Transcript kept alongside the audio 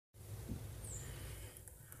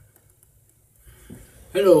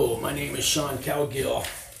Hello, my name is seancowgill.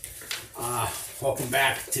 Welcome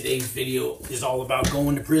back. Today's video is all about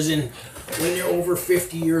going to prison when you're over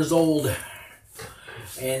 50 years old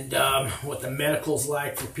and what the medical's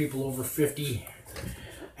like for people over 50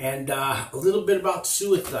 and a little bit about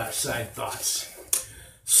suicide thoughts.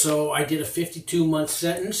 So I did a 52-month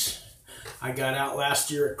sentence. I got out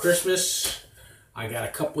last year at Christmas. I got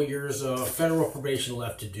a couple years of federal probation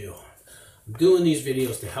left to do. I'm doing these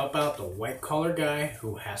videos to help out the white-collar guy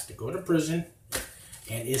who has to go to prison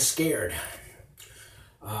and is scared.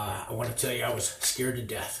 I want to tell you I was scared to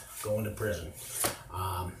death going to prison.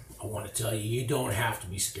 I want to tell you, you don't have to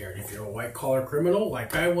be scared. If you're a white-collar criminal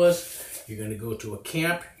like I was, you're going to go to a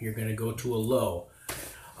camp, you're going to go to a low,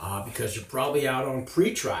 because you're probably out on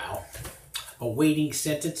pretrial, awaiting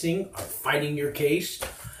sentencing or fighting your case.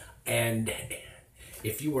 And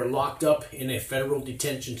if you were locked up in a federal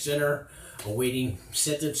detention center awaiting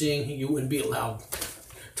sentencing, you wouldn't be allowed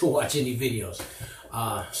to watch any videos.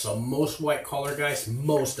 So most white-collar guys,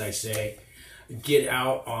 most I say, get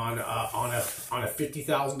out on a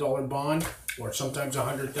 $50,000 bond or sometimes a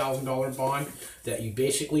 $100,000 bond that you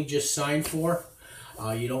basically just sign for.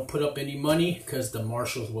 You don't put up any money because the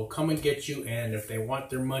marshals will come and get you, and if they want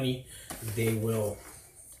their money, they will,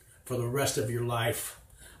 for the rest of your life,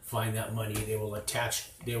 find that money. They will attach.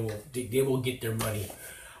 They will get their money.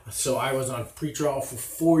 So I was on pretrial for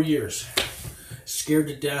 4 years, scared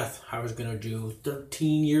to death. I was going to do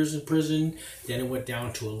 13 years in prison. Then it went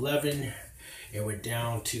down to 11. It went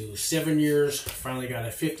down to 7 years. Finally got a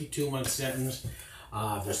 52-month sentence.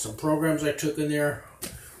 There's some programs I took in there,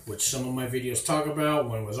 which some of my videos talk about.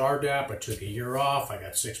 One was RDAP. I took a year off. I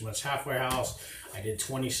got 6 months halfway house. I did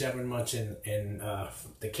 27 months in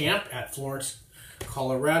the camp at Florence,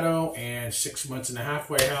 Colorado, and 6 months in the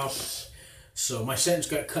halfway house. So my sentence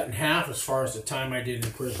got cut in half as far as the time I did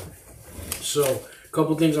in prison. So a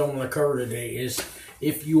couple things I want to cover today is,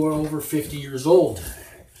 if you are over 50 years old,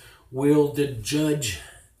 will the judge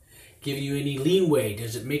give you any leeway?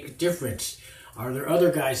 Does it make a difference? Are there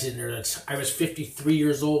other guys in there I was 53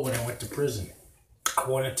 years old when I went to prison? I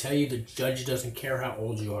want to tell you, the judge doesn't care how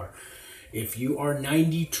old you are. If you are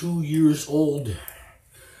 92 years old,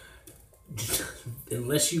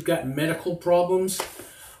 unless you've got medical problems,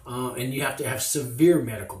 and you have to have severe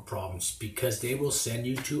medical problems, because they will send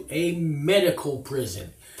you to a medical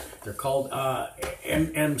prison. They're called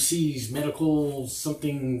MMCs, medical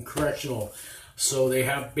something correctional. So they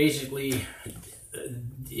have basically,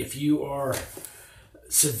 if you are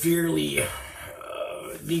severely,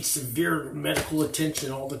 need severe medical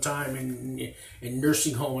attention all the time in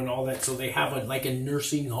nursing home and all that, so they have like a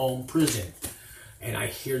nursing home prison. And I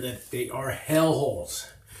hear that they are hellholes.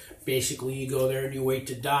 Basically, you go there and you wait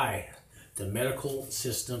to die. The medical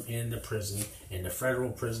system in the prison, in the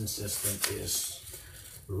federal prison system, is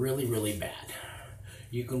really, really bad.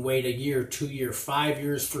 You can wait a year, 2 years, 5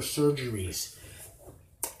 years for surgeries.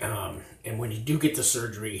 And when you do get the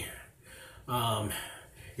surgery,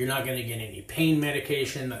 you're not going to get any pain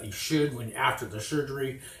medication that you should. When after the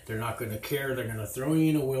surgery, they're not going to care. They're going to throw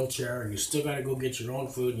you in a wheelchair, and you still got to go get your own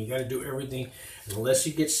food, and you got to do everything unless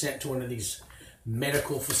you get sent to one of these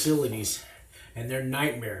medical facilities. And they're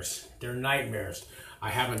nightmares. They're nightmares. I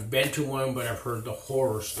haven't been to one, but I've heard the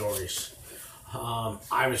horror stories.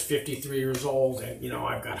 I was 53 years old, and you know,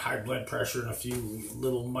 I've got high blood pressure and a few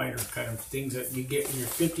little minor kind of things that you get in your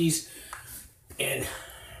 50s. And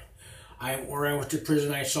where I went to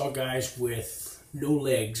prison, I saw guys with no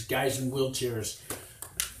legs, guys in wheelchairs,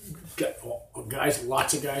 guys,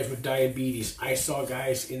 lots of guys with diabetes. I saw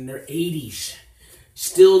guys in their 80s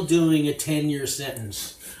still doing a 10-year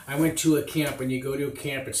sentence. I went to a camp. When you go to a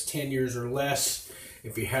camp, it's 10 years or less.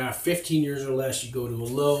 If you have 15 years or less, you go to a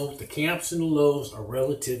low. The camps and the lows are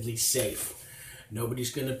relatively safe.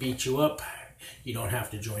 Nobody's going to beat you up. You don't have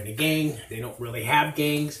to join a gang. They don't really have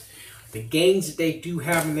gangs. The gangs that they do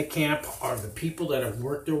have in the camp are the people that have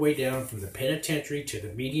worked their way down from the penitentiary to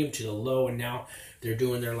the medium to the low, and now they're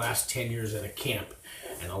doing their last 10 years at a camp.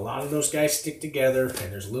 And a lot of those guys stick together,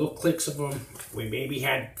 and there's little cliques of them. We maybe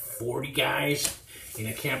had 40 guys in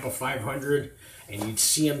a camp of 500, and you'd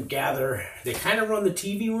see them gather. They kind of run the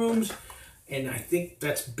TV rooms, and I think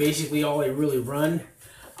that's basically all they really run.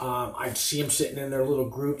 I'd see them sitting in their little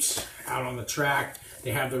groups out on the track.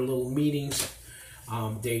 They have their little meetings.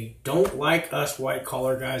 They don't like us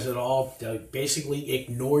white-collar guys at all. They'll basically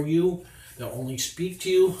ignore you. They'll only speak to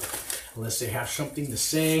you unless they have something to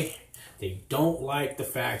say. They don't like the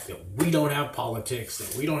fact that we don't have politics,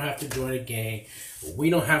 that we don't have to join a gang,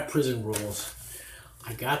 we don't have prison rules.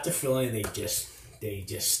 I got the feeling they just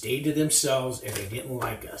stayed to themselves, and they didn't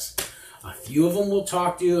like us. A few of them will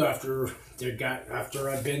talk to you after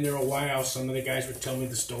I've been there a while. Some of the guys would tell me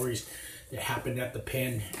the stories that happened at the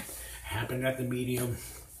pen, happened at the medium,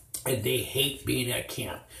 and they hate being at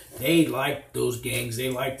camp. They like those gangs. They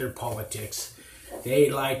like their politics.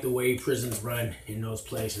 They like the way prisons run in those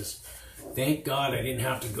places. Thank God I didn't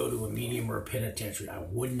have to go to a medium or a penitentiary. I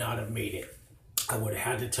would not have made it. I would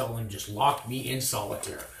have had to tell them, just lock me in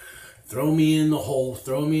solitaire. Throw me in the hole,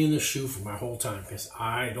 throw me in the shoe for my whole time, because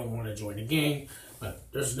I don't want to join a gang. But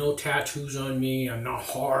there's no tattoos on me. I'm not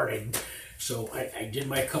hard. And so I did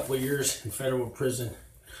my couple of years in federal prison,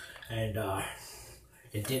 and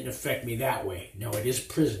it didn't affect me that way. No, it is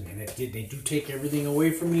prison, and they do take everything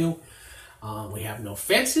away from you. We have no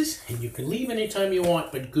fences, and you can leave anytime you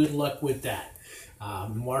want, but good luck with that.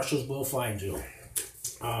 Marshals will find you.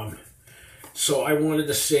 So I wanted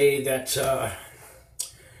to say that,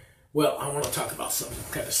 well, I want to talk about something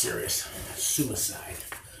kind of serious. Suicide.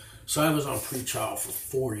 So I was on pretrial for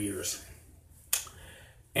 4 years,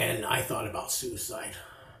 and I thought about suicide.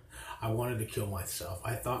 I wanted to kill myself.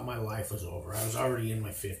 I thought my life was over. I was already in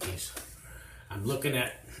my 50s. I'm looking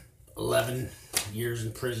at 11 years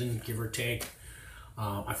in prison, give or take.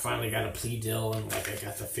 I finally got a plea deal, and I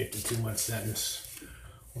got the 52-month sentence.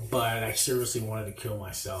 But I seriously wanted to kill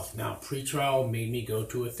myself. Now, pretrial made me go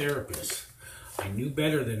to a therapist. I knew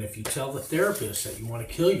better than if you tell the therapist that you want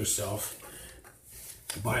to kill yourself,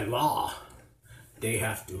 by law, they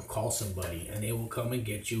have to call somebody, and they will come and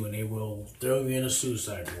get you, and they will throw you in a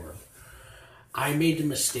suicide ward. I made the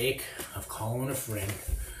mistake of calling a friend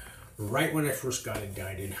right when I first got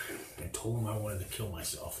indicted and told him I wanted to kill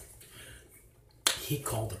myself. He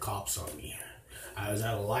called the cops on me. I was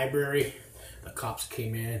at a library. The cops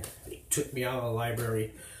came in. They took me out of the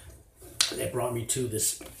library. They brought me to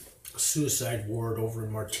this suicide ward over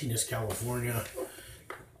in Martinez, California.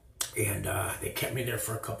 And they kept me there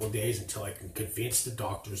for a couple of days until I could convince the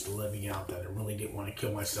doctors to let me out, that I really didn't want to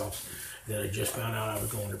kill myself, that I just found out I was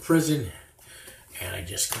going to prison. And I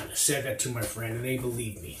just kind of said that to my friend, and they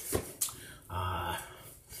believed me. I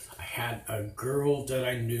had a girl that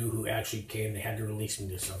I knew who actually came. They had to release me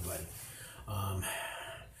to somebody.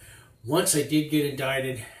 Once I did get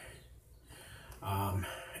indicted and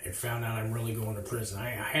found out I'm really going to prison, I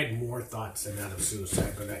had more thoughts than that of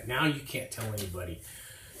suicide. But now you can't tell anybody.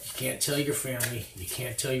 You can't tell your family. You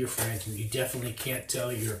can't tell your friends. And you definitely can't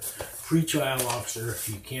tell your pretrial officer.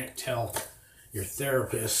 You can't tell your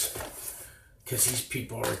therapist, because these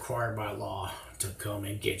people are required by law to come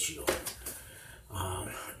and get you.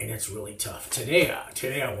 And it's really tough. Today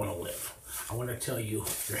I want to live. I want to tell you,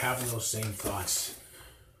 if you're having those same thoughts,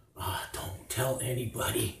 don't tell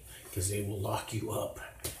anybody, because they will lock you up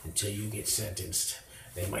until you get sentenced.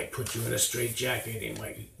 They might put you in a straitjacket.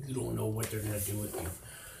 You don't know what they're going to do with you.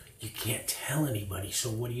 You can't tell anybody, so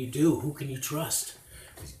what do? Who can you trust?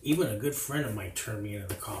 Even a good friend of mine turned me into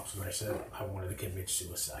the cops when I said I wanted to commit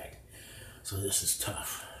suicide. So this is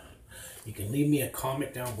tough. You can leave me a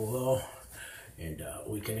comment down below, and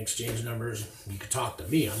we can exchange numbers. You can talk to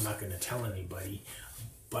me. I'm not going to tell anybody,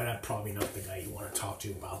 but I'm probably not the guy you want to talk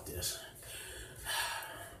to about this.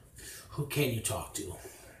 Who can you talk to?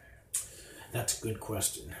 That's a good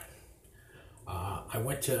question. I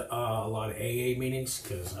went to a lot of AA meetings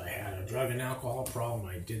because I had a drug and alcohol problem.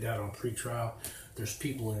 I did that on pretrial. There's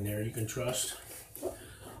people in there you can trust.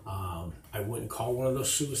 I wouldn't call one of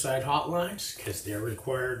those suicide hotlines because they're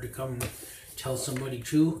required to come tell somebody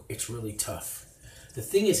too. It's really tough. The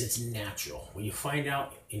thing is, it's natural. When you find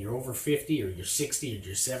out and you're over 50 or you're 60 or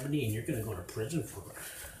you're 70 and you're going to go to prison for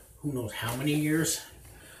who knows how many years,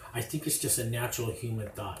 I think it's just a natural human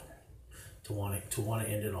thought to want to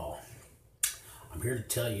end it all. I'm here to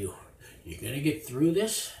tell you, you're going to get through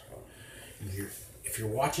this. If you're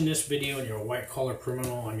watching this video and you're a white-collar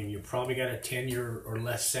criminal, I mean, you probably got a 10-year or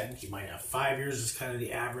less sentence. You might have 5 years is kind of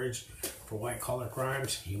the average for white-collar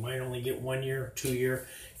crimes. You might only get 1 year, 2 year.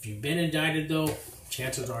 If you've been indicted, though,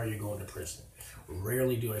 chances are you're going to prison.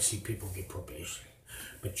 Rarely do I see people get probation,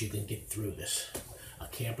 but you can get through this. A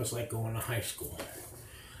campus like going to high school.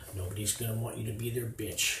 Nobody's going to want you to be their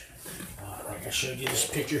bitch. Like I showed you this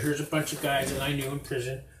picture, here's a bunch of guys that I knew in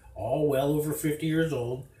prison, all well over 50 years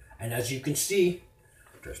old. And as you can see,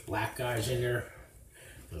 there's black guys in there,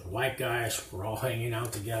 there's white guys, we're all hanging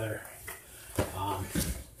out together.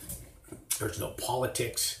 There's no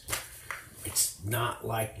politics. It's not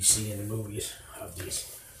like you see in the movies of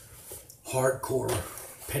these hardcore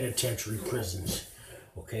penitentiary prisons.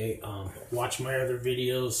 Okay, watch my other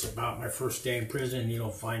videos about my first day in prison. You'll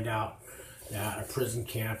find out that a prison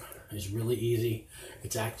camp is really easy.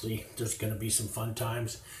 It's actually, there's going to be some fun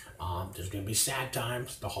times. There's going to be sad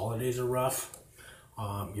times. The holidays are rough.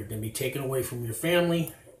 You're going to be taken away from your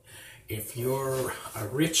family. If you're a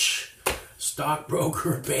rich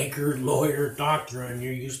stockbroker, banker, lawyer, doctor, and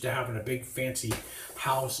you're used to having a big fancy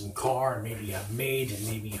house and car, and maybe you have maids, and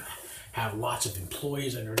maybe you have lots of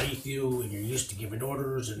employees underneath you, and you're used to giving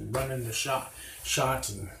orders and running the shots,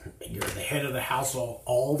 and you're the head of the household,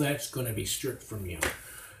 all that's going to be stripped from you.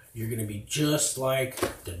 You're going to be just like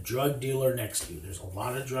the drug dealer next to you. There's a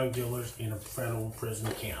lot of drug dealers in a federal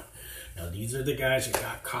prison camp. Now, these are the guys that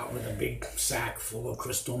got caught with a big sack full of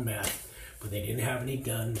crystal meth, but they didn't have any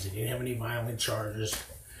guns, they didn't have any violent charges,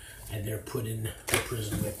 and they're put in the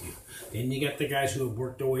prison with you. Then you got the guys who have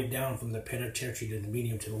worked their way down from the penitentiary to the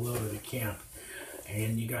medium to the low to the camp.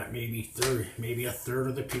 And you got maybe a third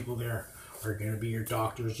of the people there are going to be your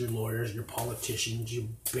doctors, your lawyers, your politicians, your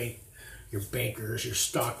bankers, your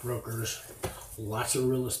stockbrokers, lots of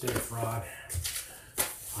real estate fraud.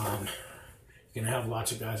 You're going to have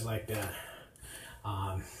lots of guys like that.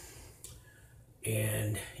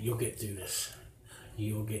 And you'll get through this.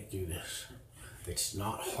 You'll get through this. It's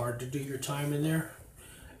not hard to do your time in there.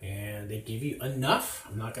 And they give you enough.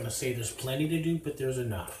 I'm not going to say there's plenty to do, but there's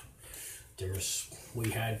enough. We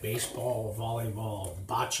had baseball, volleyball,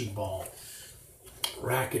 bocce ball,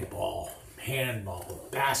 racquetball, handball,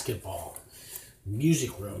 basketball,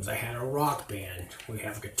 music rooms. I had a rock band. We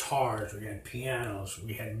have guitars, we had pianos,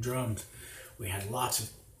 we had drums. We had lots of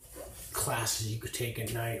classes you could take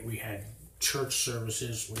at night. We had church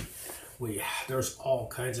services. There's all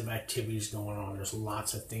kinds of activities going on. There's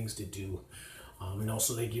lots of things to do. And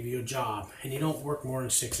also they give you a job. And you don't work more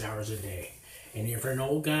than 6 hours a day. And if you're an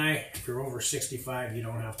old guy, if you're over 65, you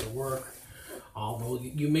don't have to work. Although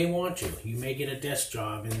you may want to. You may get a desk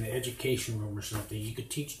job in the education room or something. You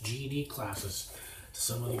could teach GED classes to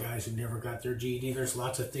some of the guys who never got their GED. There's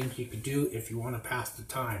lots of things you could do if you want to pass the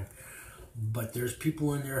time. But there's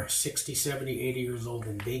people in there 60, 70, 80 years old,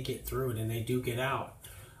 and they get through it, and they do get out.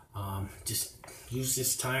 Just use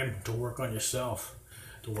this time to work on yourself,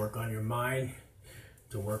 to work on your mind,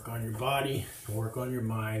 to work on your body, to work on your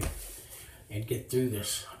mind, and get through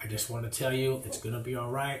this. I just want to tell you, it's going to be all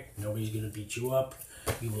right. Nobody's going to beat you up.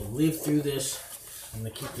 You will live through this. I'm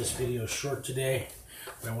going to keep this video short today,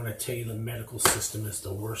 but I want to tell you the medical system is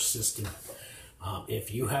the worst system.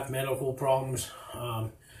 If you have medical problems,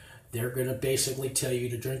 they're going to basically tell you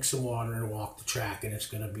to drink some water and walk the track, and it's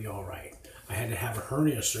going to be all right. I had to have a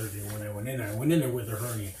hernia surgery when I went in there. I went in there with a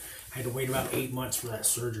hernia. I had to wait about 8 months for that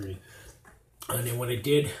surgery. And then when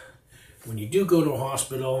you do go to a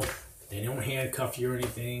hospital, they don't handcuff you or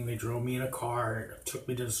anything. They drove me in a car, took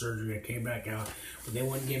me to the surgery, I came back out. But they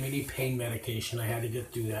wouldn't give me any pain medication. I had to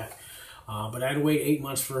get through that. But I had to wait 8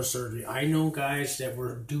 months for a surgery. I know guys that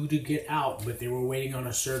were due to get out, but they were waiting on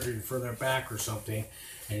a surgery for their back or something.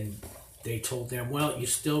 And they told them, well, you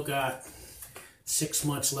still got 6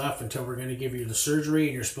 months left until we're going to give you the surgery,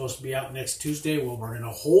 and you're supposed to be out next Tuesday. Well, we're going to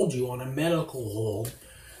hold you on a medical hold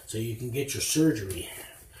so you can get your surgery.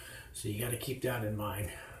 So you got to keep that in mind.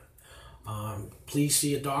 Please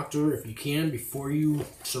see a doctor if you can before you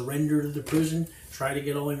surrender to the prison. Try to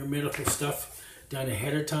get all your medical stuff done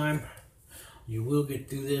ahead of time. You will get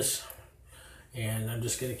through this. And I'm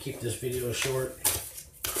just going to keep this video short.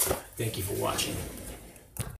 Thank you for watching.